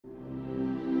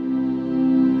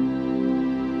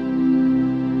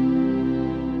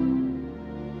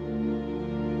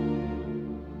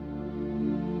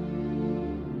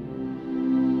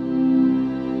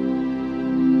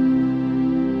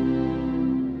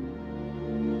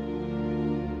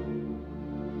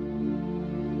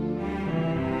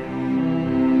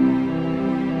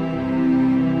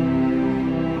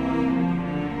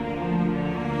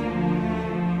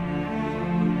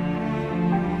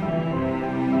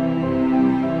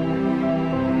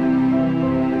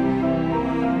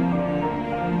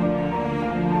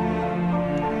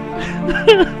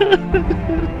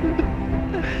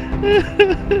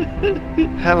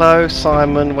Hello,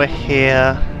 Simon. We're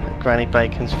here at Granny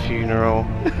Bacon's funeral.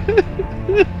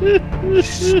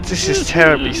 This is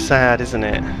terribly sad, isn't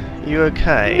it? You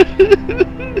okay?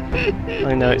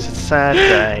 I know it's a sad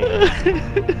day,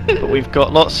 but we've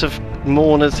got lots of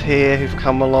mourners here who've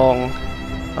come along,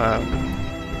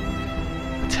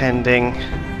 attending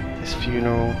this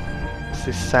funeral. It's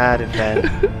this sad event.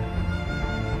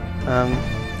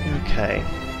 You okay?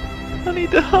 I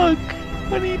need a hug.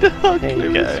 I need a hug, There you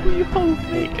Lewis. go. Will you hold me?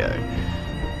 There you go.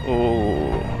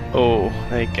 Oh,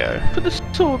 there you go. Put the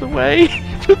sword away.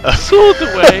 Put the sword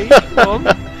away. Come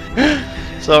on.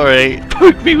 Sorry.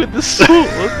 Poke me with the sword.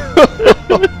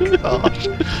 Oh, gosh.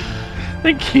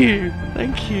 Thank you.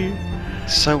 Thank you.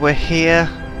 So we're here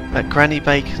at Granny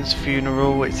Bacon's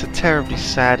funeral. It's a terribly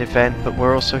sad event, but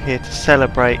we're also here to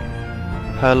celebrate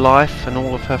her life, and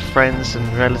all of her friends and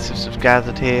relatives have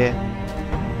gathered here.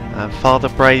 Father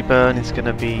Brayburn is going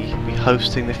to be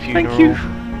hosting the funeral. Thank you.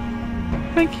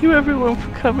 Thank you, everyone,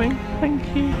 for coming. Thank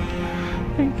you.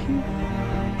 Thank you.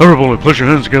 Everybody, put your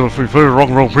hands together for your favorite rock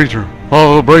and roll preacher,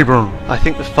 Father Brayburn. I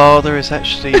think the father is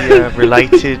actually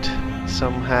related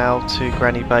somehow to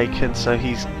Granny Bacon, so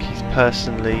he's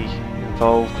personally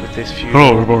involved with this funeral.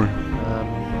 Hello, everybody.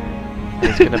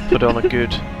 He's going to put on a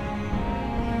good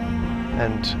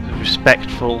and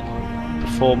respectful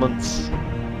performance.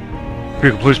 If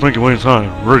you could please make your way inside,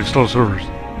 we're ready to start service.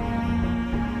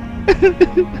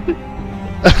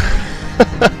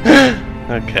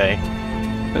 Okay.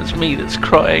 It's me that's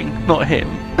crying, not him.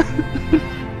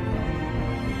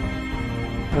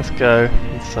 Let's go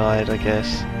inside, I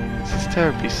guess. This is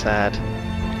terribly sad.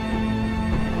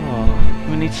 Oh,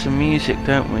 we need some music,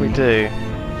 don't we? We do.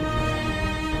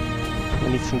 We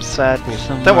need some sad music.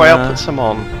 Some, Don't worry, I'll put some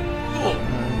on.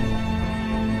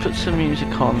 Put some music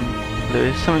on,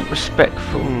 Lewis. Something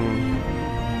respectful.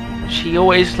 Hmm. She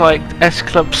always liked S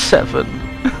Club 7.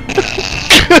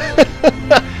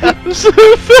 It's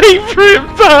her favourite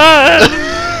band!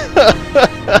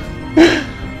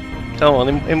 Come on,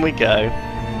 in we go.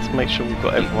 Let's make sure we've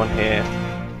got everyone here.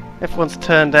 Everyone's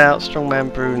turned out,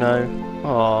 Strongman Bruno.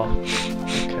 Oh,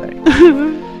 okay.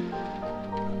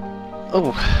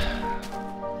 Oh.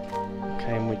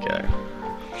 Okay, in we go.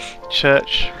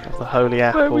 Church of the Holy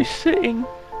Apple. Where are we sitting?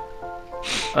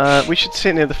 We should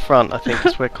sit near the front, I think,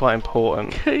 because we're quite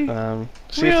important. Okay.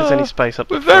 See if there's any space up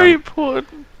the We're front. very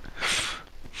important.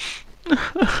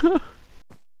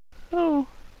 Oh,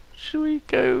 should we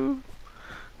go?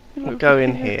 We'll go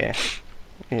in here.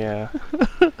 Yeah.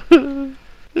 I'll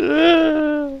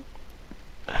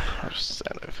just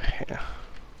stand over here.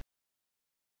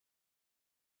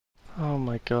 Oh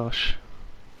my gosh.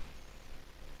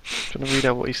 Trying to read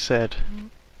out what he said.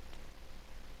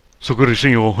 So good to see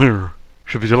you all here.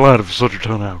 Should be delighted for such a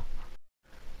turnout.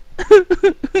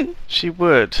 She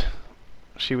would.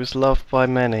 She was loved by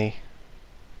many.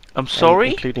 I'm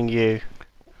sorry? Including you.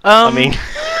 I mean...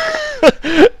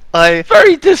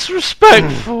 Very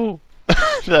disrespectful!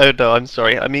 No, I'm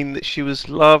sorry. I mean that she was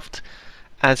loved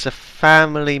as a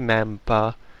family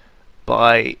member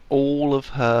by all of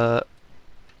her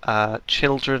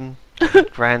children,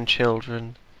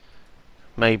 grandchildren,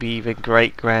 maybe even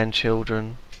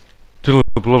great-grandchildren. Dearly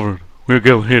beloved, we are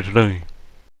gathered here today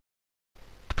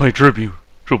to pay tribute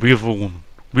to a beautiful woman.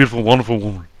 Beautiful, wonderful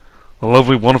woman. A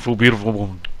lovely, wonderful, beautiful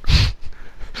woman.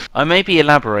 I may be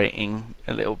elaborating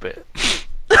a little bit.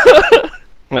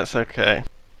 That's okay.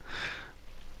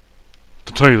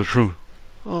 To tell you the truth,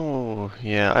 Oh,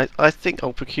 yeah, I think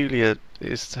Old Peculiar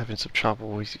is having some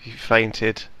trouble. He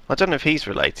fainted. I don't know if he's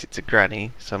related to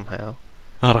Granny somehow.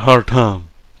 I had a hard time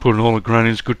putting all of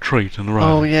Granny's good traits in the right.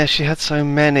 Oh yeah, she had so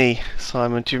many,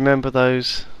 Simon. Do you remember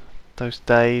those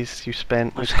days you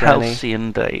spent with Those Granny?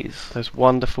 halcyon days. Those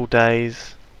wonderful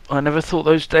days. I never thought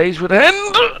those days would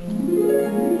end!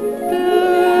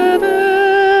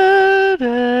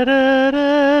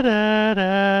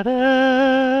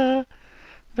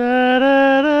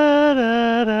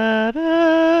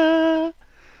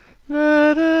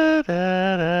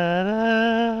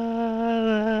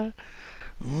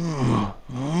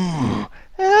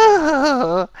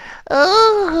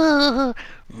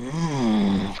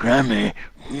 Granny.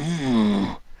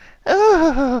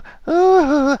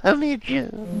 I need you.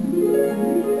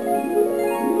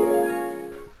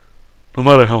 No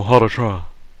matter how hard I try,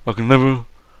 I can never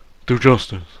do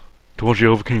justice to what she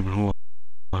overcame in her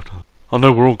lifetime. I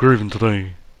know we're all grieving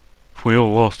today, for we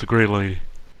all lost a great lady.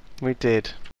 We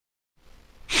did.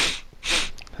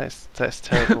 That's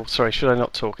terrible. Sorry, should I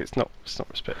not talk? It's not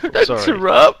respectful. Don't Sorry.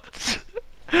 interrupt!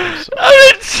 I'm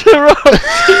sorry. Don't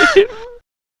interrupt him!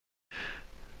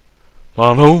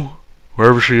 But I know,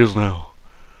 wherever she is now,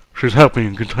 she's happy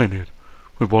and contented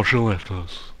with what she left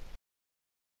us.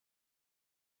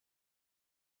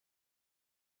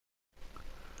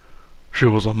 She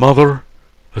was a mother,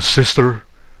 a sister,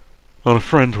 and a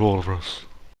friend to all of us.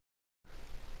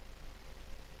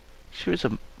 She was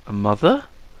a mother?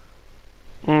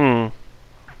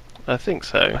 I think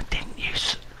so. I didn't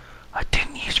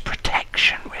use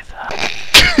protection with her.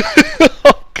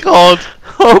 Oh God!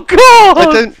 Oh God! I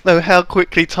don't know how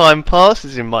quickly time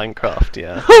passes in Minecraft,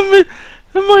 yeah.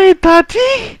 Am I a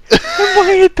daddy? Am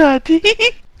I a daddy?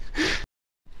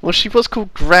 Well, she was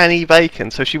called Granny Bacon,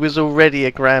 so she was already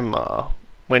a grandma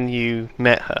when you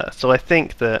met her. So I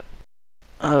think that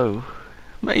Oh,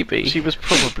 maybe. she was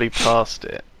probably past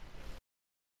it.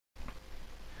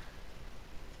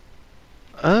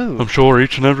 Oh. I'm sure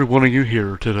each and every one of you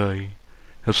here today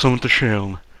have something to share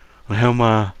on how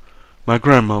my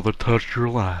grandmother touched your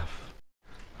life.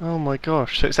 Oh my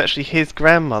gosh, so it's actually his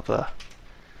grandmother.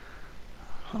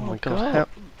 Oh my God. god, how...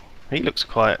 He looks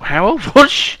quite... How old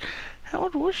was she? How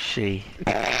old was she?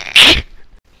 That's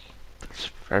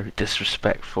very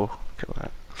disrespectful. Look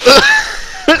at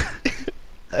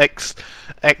that.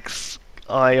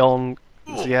 Ion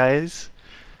Ziaz.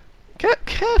 Get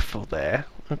careful there.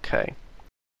 Okay.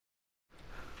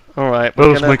 Alright,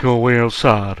 Let us make our way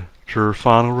outside to her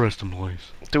final resting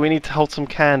place. Do we need to hold some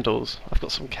candles? I've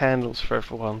got some candles for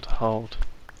everyone to hold.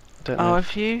 I don't know. Oh,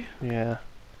 have you? Yeah.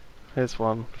 There's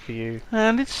one for you.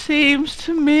 And it seems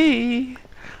to me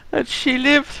that she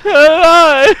lived her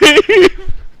life.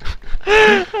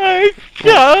 I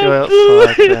can't go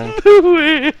outside then. do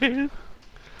it.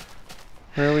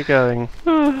 Where are we going?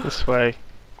 This way.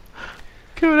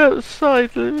 Go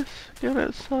outside, Lewis. Go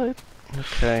outside.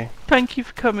 Okay. Thank you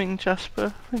for coming,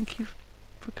 Jasper. Thank you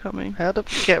for coming. How do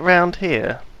we get round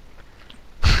here?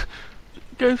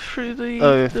 Go through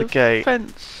the gate.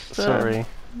 fence. There. Sorry.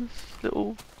 This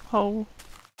little hole.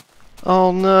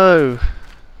 Oh no!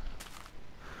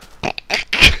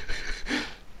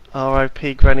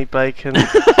 R.I.P. Granny Bacon.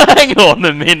 Hang on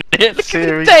a minute. Look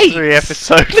Series at the date. 3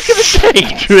 episode. Look at the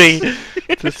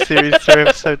date. To Series 3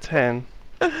 episode 10.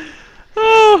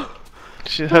 Oh.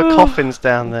 Her coffin's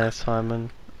down there,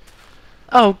 Simon.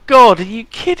 Oh God, are you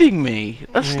kidding me?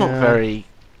 That's not Yeah. very...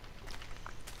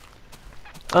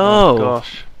 Oh Oh.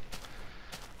 gosh.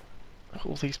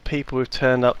 All these people who've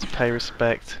turned up to pay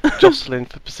respect, jostling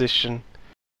for position.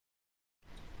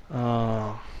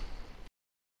 Oh.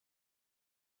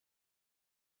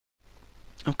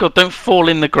 Oh God, don't fall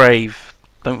in the grave.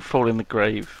 Don't fall in the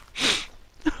grave.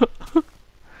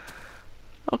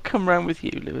 I'll come round with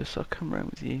you, Lewis. I'll come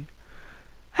round with you.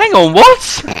 Hang on,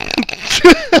 what?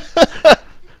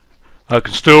 I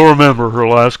can still remember her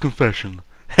last confession,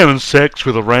 having sex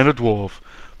with a random dwarf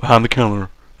behind the counter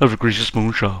of a greasy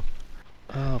spoon shop.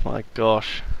 Oh my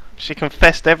gosh. She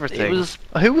confessed everything. It was...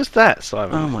 Who was that,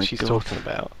 Simon? Oh my she's God. talking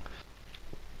about?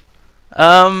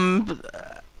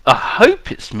 I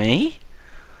hope it's me.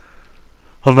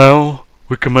 And now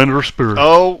we commend her spirit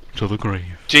Oh, to the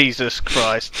grave. Jesus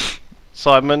Christ.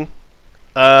 Simon,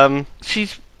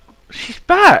 She's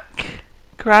back.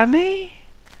 Granny?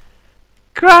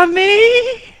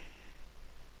 Granny?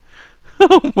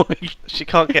 Oh my... she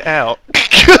can't get out.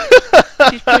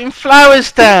 She's putting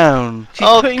flowers down. She's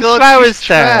putting flowers she's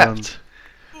down. trapped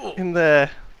in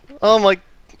there. Oh my...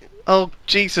 Oh,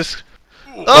 Jesus.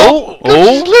 Oh, God,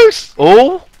 she's loose!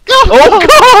 Oh! Oh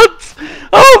God!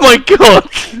 Oh my God!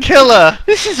 Kill her!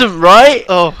 This isn't right.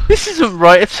 Oh. This isn't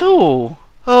right at all.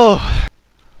 Oh.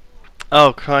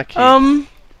 Oh, crikey. Um.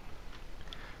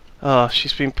 Oh,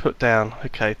 she's been put down.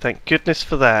 Okay, thank goodness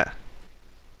for that.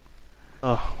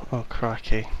 Oh, oh,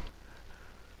 crikey.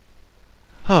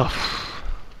 Oh.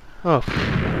 Oh.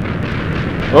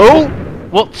 Oh!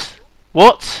 What?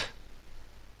 What?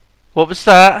 What was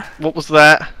that? What was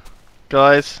that,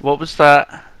 guys? What was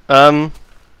that?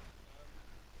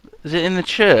 Is it in the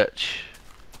church?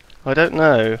 I don't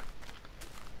know.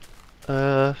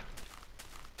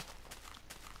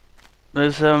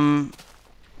 There's Is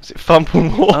it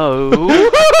Fumblemore? Oh.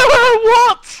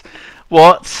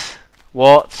 What?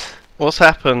 What? What's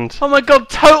happened? Oh my God!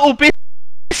 Total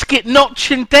Biscuit,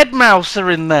 Notch, and Deadmau5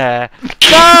 are in there.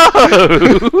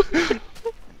 No!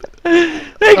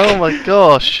 Oh my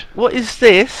gosh. What is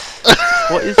this?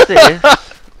 What is this?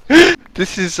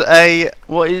 This is a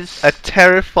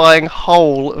terrifying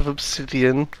hole of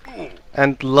obsidian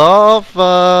and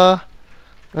lava.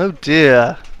 Oh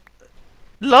dear.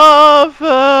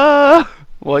 Lava!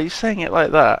 Why are you saying it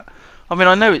like that? I mean,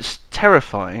 I know it's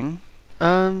terrifying.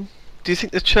 Do you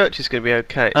think the church is going to be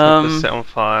okay? It's not going to set on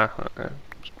fire. I don't know.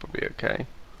 It's probably okay.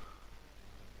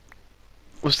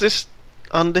 Was this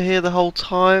under here the whole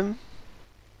time?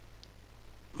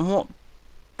 What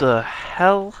the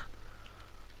hell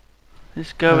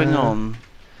is going on?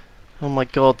 Oh my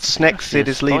god, Actually, Snexid a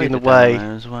is leading the spider down way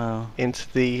there as well.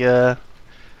 into the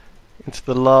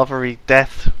lava-y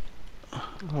death.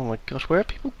 Oh my gosh, where are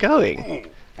people going?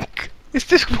 It's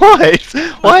just white!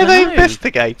 Why are they know.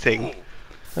 investigating?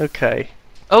 Okay.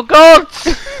 Oh god!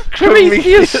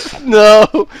 Prometheus!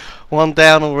 No! One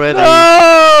down already. No!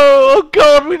 Oh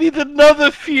god, we need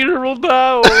another funeral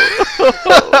now!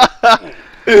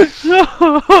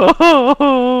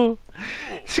 No!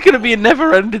 It's gonna be a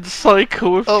never-ending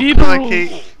cycle of funerals.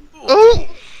 Crikey. Oh!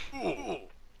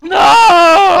 No!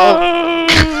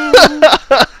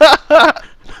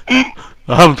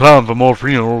 I haven't time for more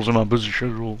funerals in my busy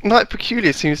schedule. Night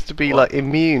Peculiar seems to be like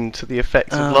immune to the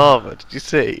effects of lava. Did you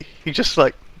see? He just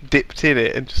like dipped in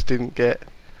it and just didn't get.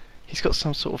 He's got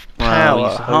some sort of power. Wow,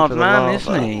 he's a hard over the man, lava.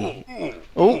 isn't he?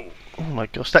 Oh! Oh my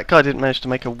gosh, that guy didn't manage to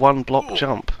make a one-block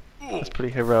jump. That's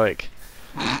pretty heroic.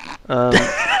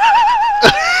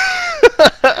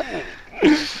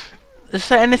 Is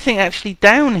there anything actually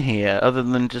down here other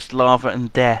than just lava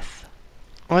and death?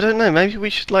 I don't know. Maybe we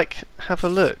should like have a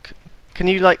look. Can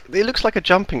you like? It looks like a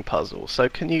jumping puzzle. So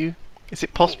can you? Is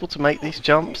it possible to make these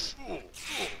jumps?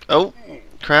 Oh,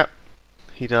 crap!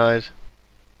 He died.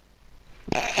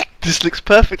 This looks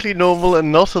perfectly normal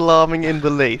and not alarming in the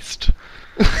least.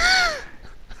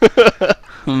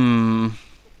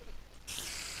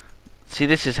 See,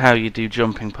 this is how you do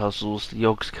jumping puzzles the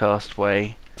Yogscast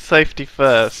way. Safety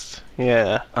first.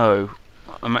 Yeah. Oh,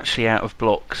 I'm actually out of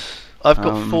blocks. I've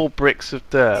got 4 bricks of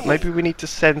dirt. Maybe we need to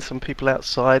send some people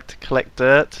outside to collect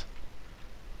dirt.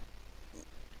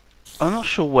 I'm not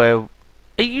sure where...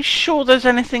 Are you sure there's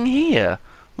anything here?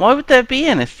 Why would there be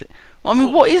anything? I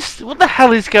mean, what the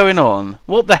hell is going on?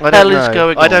 What the hell is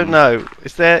going on? I don't know.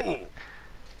 Is there...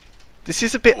 This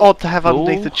is a bit odd to have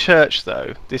underneath the church,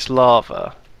 though. This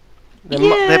lava.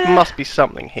 There must be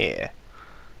something here.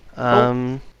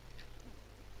 Hello.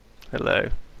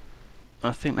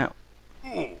 I think that...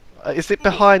 Is it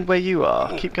behind where you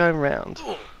are? Keep going round.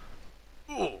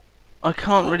 I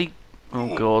can't really...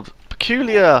 Oh god.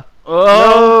 Peculiar!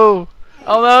 Oh! No!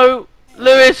 Oh no!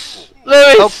 Lewis!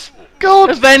 Lewis! Oh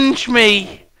god! Avenge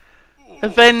me!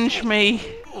 Avenge me,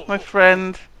 my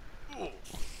friend.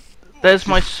 There's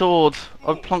my sword.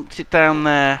 I've plonked it down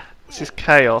there. This is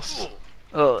chaos.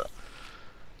 Ugh.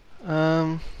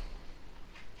 I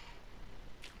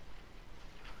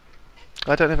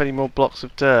don't have any more blocks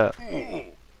of dirt.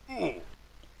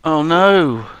 Oh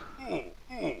no!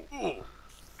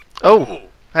 Oh!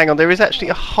 Hang on, there is actually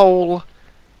a hole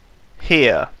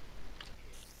here.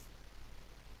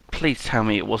 Please tell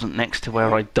me it wasn't next to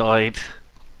where I died.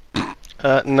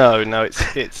 No,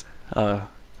 it's Oh.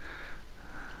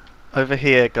 over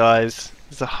here, guys.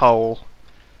 There's a hole.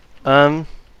 Do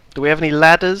we have any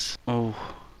ladders? Oh.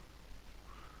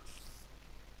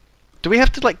 Do we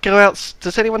have to like go out?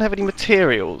 Does anyone have any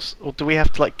materials, or do we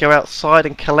have to like go outside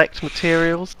and collect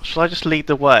materials? Shall I just lead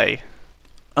the way?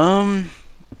 Oh.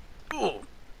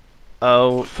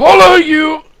 Follow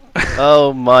you!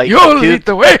 Oh my You'll lead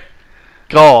the way!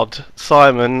 God,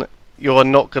 Simon, you're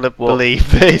not gonna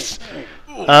believe this.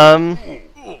 Well,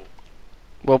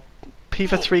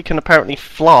 Piva 3 can apparently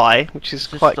fly, which is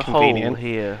quite convenient. Hole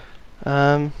here.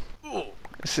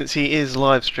 Since he is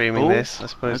live streaming this, I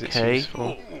suppose it's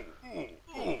useful.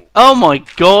 Oh my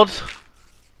god!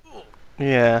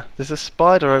 Yeah, there's a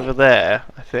spider over there,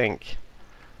 I think.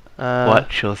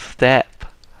 Watch your step.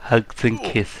 Hugs and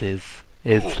kisses.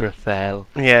 Israphel.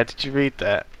 Yeah, did you read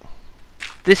that?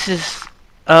 This is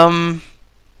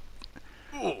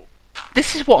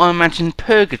this is what I imagine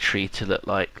purgatory to look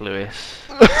like, Lewis.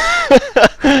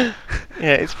 Yeah,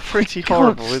 it's pretty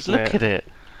horrible, isn't it? Look at it.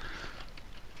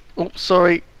 Oh,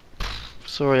 sorry.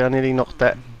 Sorry, I nearly knocked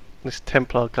this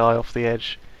Templar guy off the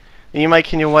edge. Are you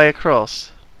making your way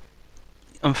across?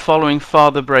 I'm following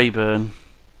Father Brayburn.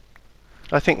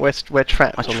 I think we're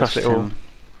trapped I on trust him.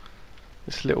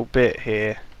 this little bit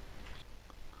here.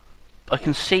 I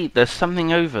can see there's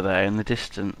something over there in the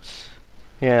distance.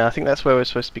 Yeah, I think that's where we're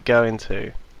supposed to be going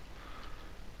to.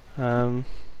 It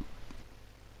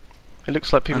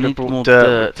looks like people have brought more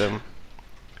dirt with them.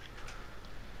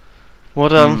 Well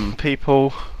done,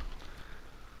 people.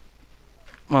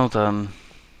 Well done.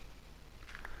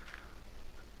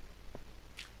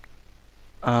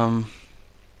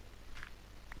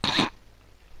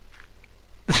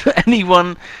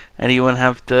 Anyone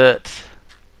have dirt?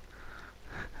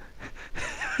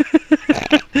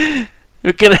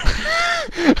 We're gonna.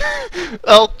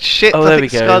 Oh shit! Oh, I there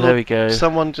think we go. Skydor, There we go.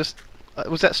 Someone just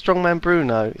was that Strongman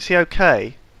Bruno? Is he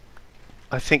okay?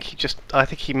 I think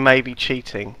he may be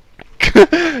cheating.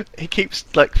 He keeps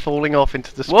like falling off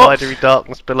into the What? spidery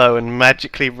darkness below and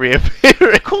magically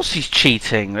reappearing. Of course he's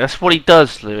cheating. That's what he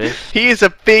does, Lewis. He is a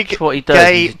big That's what he does.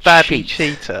 gay He's a baddie cheat.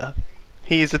 cheater.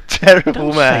 He is a terrible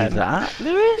Don't man. say that,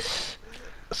 Lewis.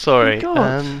 Sorry. Oh,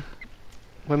 God.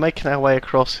 We're making our way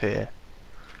across here.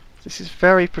 This is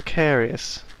very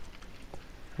precarious.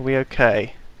 Are we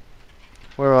okay?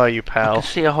 Where are you, I pal? can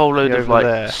see a whole load You of over like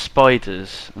there?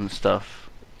 spiders and stuff.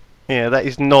 Yeah, that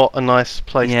is not a nice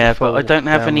place Yeah, to fall but I don't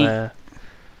have down any. there.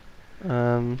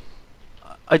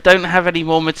 I don't have any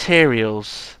more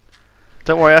materials.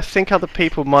 Don't worry, I think other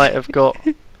people might have got...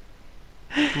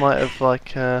 might have,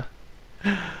 like,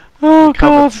 Oh recovered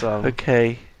God. some.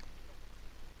 Okay.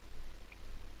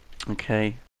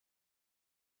 Okay.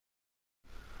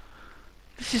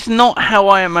 This is not how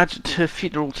I imagined a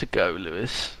funeral to go,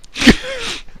 Lewis.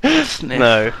 Sniff.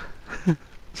 No,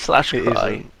 Slash it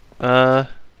cry. isn't.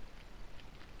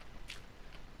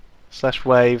 Slash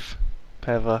wave.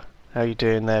 Peva, how you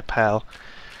doing there, pal?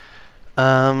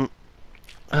 Oh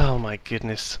my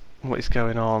goodness, what is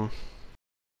going on?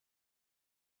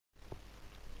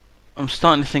 I'm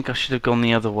starting to think I should have gone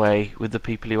the other way with the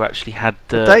people who actually had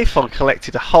dirt. Dayfog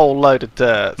collected a whole load of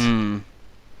dirt. Mm.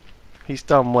 He's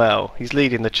done well. He's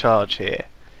leading the charge here.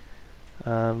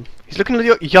 He's looking a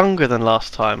little younger than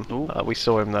last time we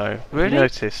saw him, though. Really? You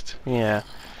noticed? Yeah.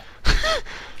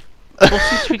 Well,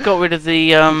 since we got rid of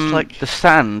the like- the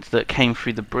sand that came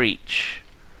through the breach,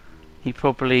 he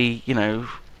probably, you know,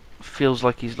 feels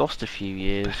like he's lost a few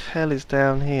years. What the hell is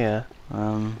down here?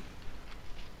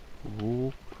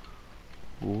 Ooh.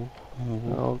 Ooh.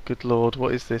 Oh, good lord,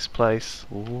 what is this place?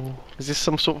 Ooh. Is this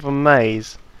some sort of a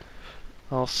maze?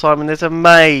 Oh, Simon, there's a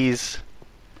maze!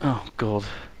 Oh God.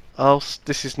 Oh,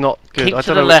 this is not good. Keep I to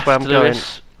don't the know left, which way I'm going.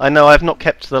 Lewis. I know, I've not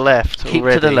kept to the left Keep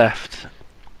already. to the left.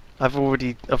 I've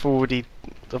already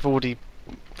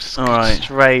Alright.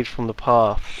 strayed from the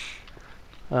path.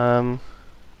 Oh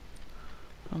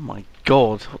my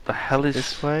God, what the hell is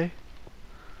This way?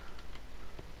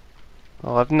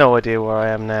 Oh, I've no idea where I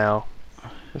am now.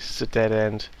 This is a dead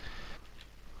end.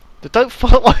 Don't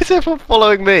follow. Why is everyone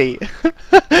following me?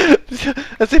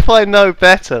 As if I know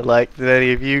better, like, than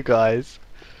any of you guys.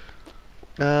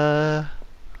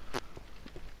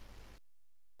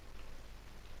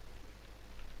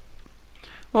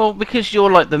 Well, because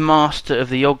you're like the master of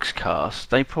the Yogscast,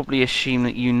 they probably assume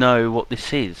that you know what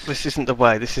this is. This isn't the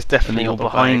way. This is and definitely that you're not the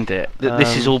behind way. it. That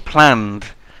this is all planned.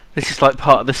 This is like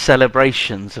part of the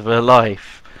celebrations of her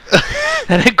life.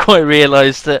 They don't quite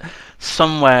realise that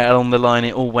somewhere along the line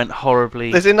it all went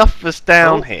horribly. There's enough of us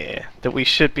down Oh. here that we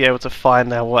should be able to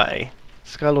find our way.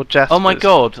 Skylord Jasper. Oh my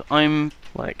God,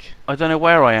 Like, I don't know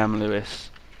where I am, Lewis.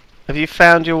 have you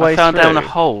found your way I found through? down a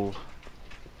hole.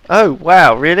 Oh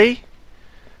wow, really?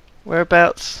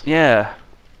 Whereabouts? Yeah.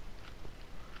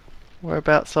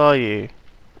 Whereabouts are you?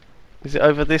 Is it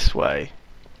over this way?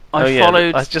 I oh yeah,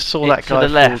 followed I just saw it that to guy the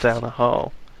fall left. down a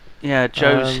hole. Yeah,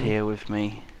 Joe's Um, here with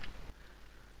me.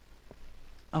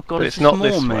 Oh God, but it's it's not more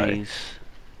this way. maze.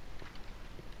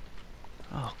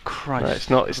 Oh Christ! No, it's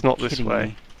not. It's not You're this kidding way.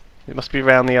 me. It must be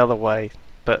round the other way,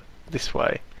 but this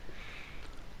way.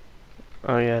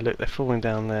 Oh yeah, look, they're falling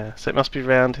down there. So it must be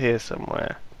round here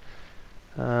somewhere.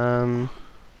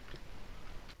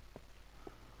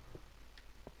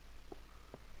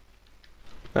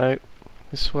 No,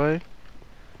 this way.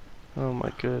 Oh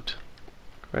my good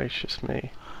gracious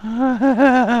me.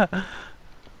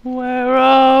 Where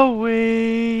are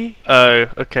we? Oh,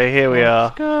 okay, here we are.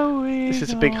 What's going This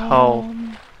is a big hole.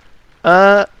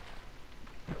 on?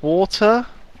 Water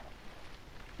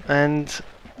and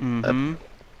Mm-hmm.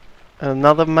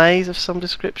 another maze of some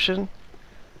description.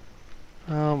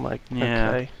 Oh my. Yeah.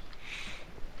 Okay.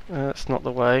 That's not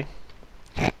the way.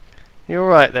 You're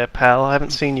right there, pal. I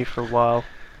haven't seen you for a while.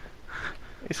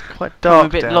 It's quite dark I'm a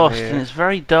bit down lost, here. and it's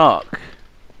very dark.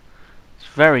 It's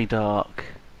very dark.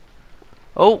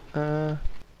 Oh,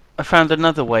 I found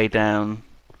another way down.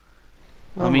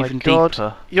 Oh I'm my even God.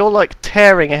 deeper. You're like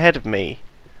tearing ahead of me.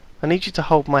 I need you to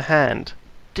hold my hand.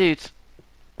 Dude,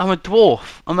 I'm a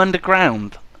dwarf. I'm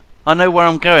underground. I know where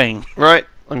I'm going. Right,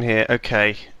 I'm here.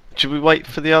 Okay. Should we wait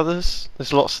for the others?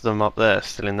 There's lots of them up there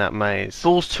still in that maze.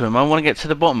 Balls to him. I want to get to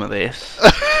the bottom of this.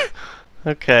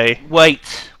 Okay.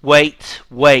 Wait.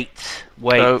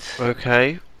 Oh,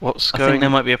 okay. What's I going? think there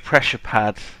might be a pressure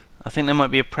pad.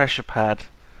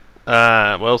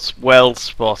 Ah, well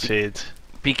spotted.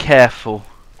 Be careful.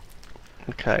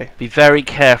 Okay. Be very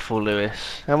careful,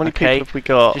 Lewis. How many okay? people have we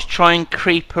got? Just try and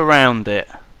creep around it.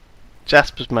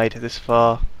 Jasper's made it this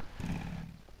far.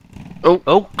 Oh,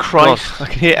 Oh, Christ. God,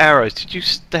 I can hear arrows. Did you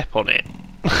step on it?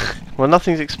 Well,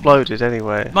 nothing's exploded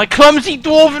anyway. My clumsy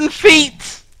dwarven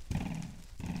feet!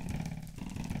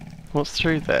 What's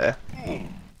through there?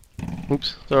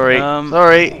 Oops, sorry. Um,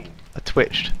 Sorry! I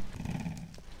twitched.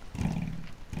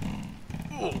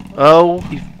 Oh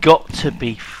You've got to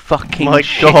be fucking my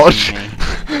shitting gosh! me.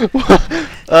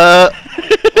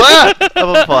 I'm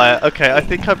on fire. Okay, I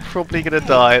think I'm probably gonna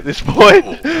die at this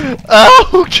point.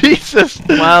 Oh, Jesus!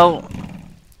 Well,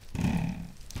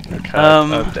 Okay,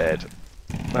 I'm dead.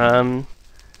 oh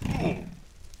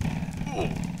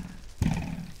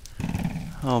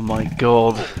my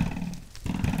god.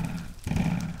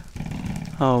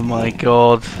 Oh my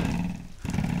god.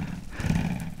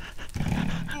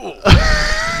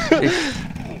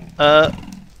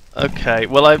 Okay,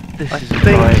 well I This is think...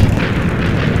 right.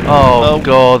 Oh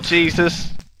god.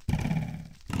 Jesus!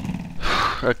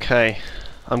 Okay,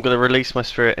 I'm gonna release my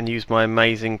spirit and use my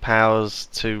amazing powers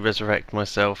to resurrect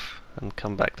myself and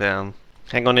come back down.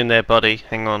 Hang on in there, buddy,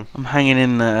 hang on. I'm hanging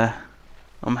in there.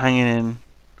 I'm hanging in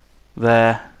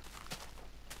there.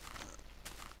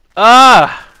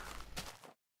 Ah!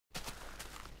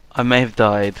 I may have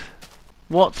died.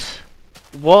 What?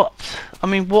 What? I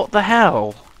mean, what the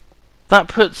hell? That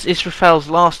puts Israphel's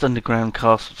last underground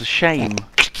castle to shame.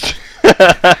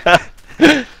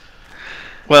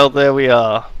 Well, there we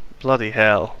are. Bloody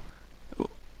hell.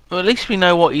 Well, at least we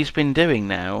know what he's been doing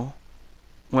now.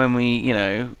 When we, you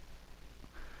know,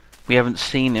 we haven't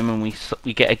seen him and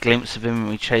we get a glimpse of him and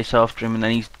we chase after him and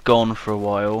then he's gone for a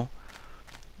while.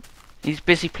 He's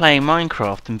busy playing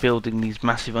Minecraft and building these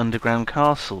massive underground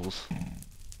castles.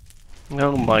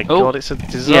 Oh my god, it's a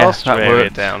disaster that area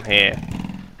worked. down here.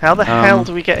 How the hell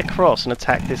do we get across and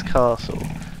attack this castle?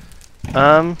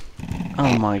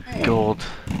 Oh my god.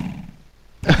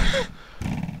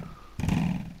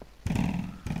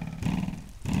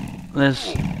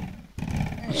 There's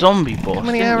zombie boss. How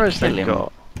many didn't we arrows kill they've him?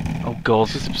 got? Oh god.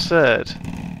 This is absurd.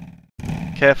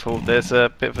 Careful, there's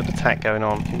a bit of an attack going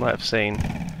on. You might have seen.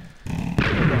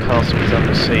 The castle is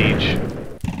under siege.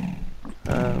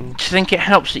 Do you think it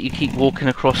helps that you keep walking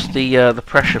across the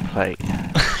pressure plate?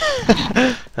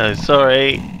 Oh,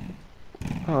 sorry.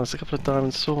 Oh, there's a couple of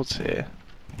diamond swords here.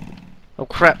 Oh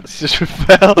crap, this just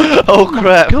fell. Oh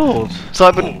crap. God.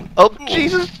 Simon. Oh,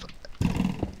 Jesus.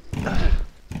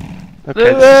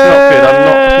 Okay, this is not good. I've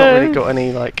not really got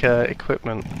any, like,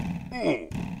 equipment.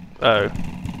 Oh.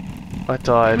 I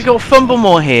died. We got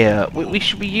Fumblemore here. We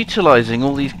should be utilising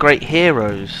all these great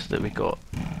heroes that we got.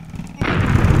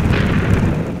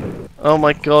 Oh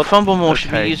my god. Fumblemore should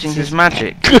Okay, be using this his is-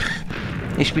 magic.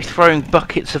 He should be throwing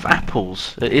buckets of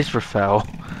apples at Israphel.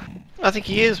 I think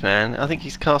he is, man. I think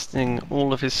he's casting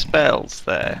all of his spells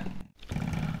there.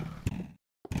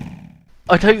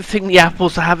 I don't think the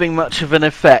apples are having much of an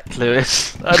effect,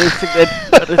 Lewis. I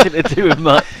don't think they're doing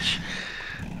much.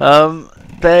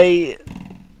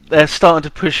 They're starting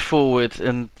to push forward,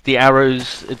 and the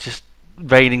arrows are just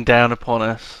raining down upon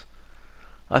us.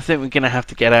 I think we're gonna have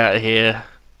to get out of here.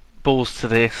 Balls to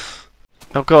this.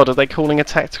 Oh god, are they calling a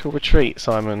tactical retreat,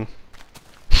 Simon?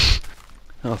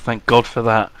 Oh, thank God for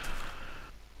that.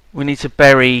 We need to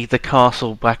bury the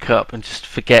castle back up and just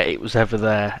forget it was ever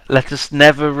there. Let us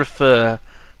never refer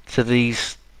to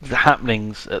these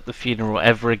happenings at the funeral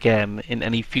ever again in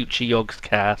any future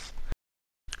Yogscast.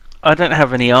 I don't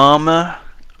have any armour.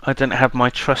 I don't have my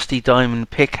trusty diamond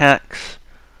pickaxe.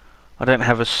 I don't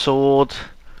have a sword.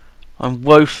 I'm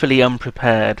woefully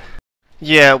unprepared.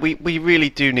 Yeah, we really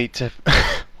do need to...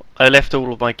 I left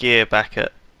all of my gear back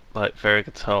at, like,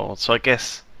 Verigatol, so I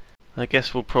guess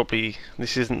we'll probably...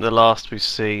 This isn't the last we've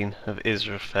seen of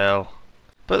Israphel.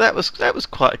 But that was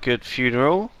quite a good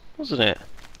funeral, wasn't it?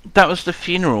 That was the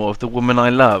funeral of the woman I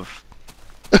love.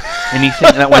 And you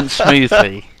think that went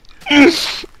smoothly?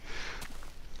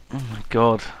 Oh my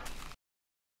god.